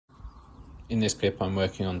In this clip I'm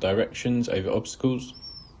working on directions over obstacles.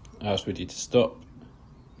 I ask Woody to stop,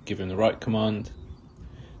 give him the right command.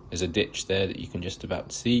 There's a ditch there that you can just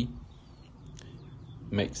about see.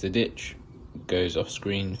 Makes the ditch, goes off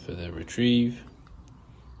screen for the retrieve.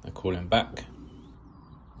 I call him back.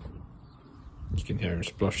 You can hear him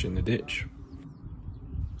splosh in the ditch.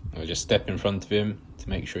 I'll just step in front of him to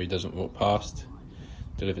make sure he doesn't walk past.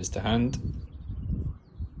 Delivers to hand.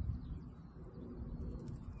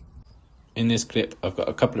 In this clip I've got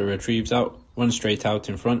a couple of retrieves out, one straight out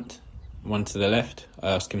in front, one to the left. I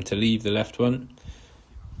ask him to leave the left one,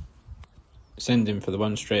 send him for the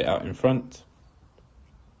one straight out in front,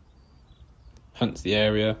 hunts the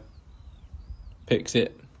area, picks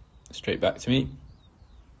it, straight back to me.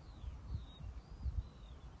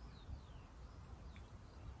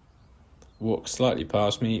 Walks slightly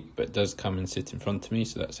past me, but does come and sit in front of me,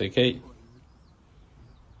 so that's okay.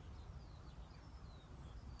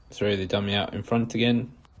 Throw the dummy out in front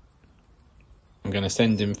again. I'm going to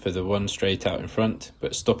send him for the one straight out in front,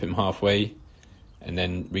 but stop him halfway and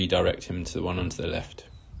then redirect him to the one onto the left.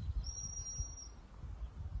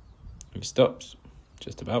 He stops,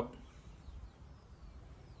 just about.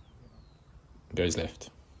 Goes left.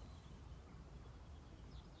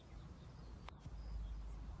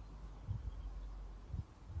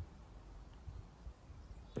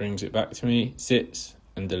 Brings it back to me, sits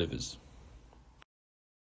and delivers.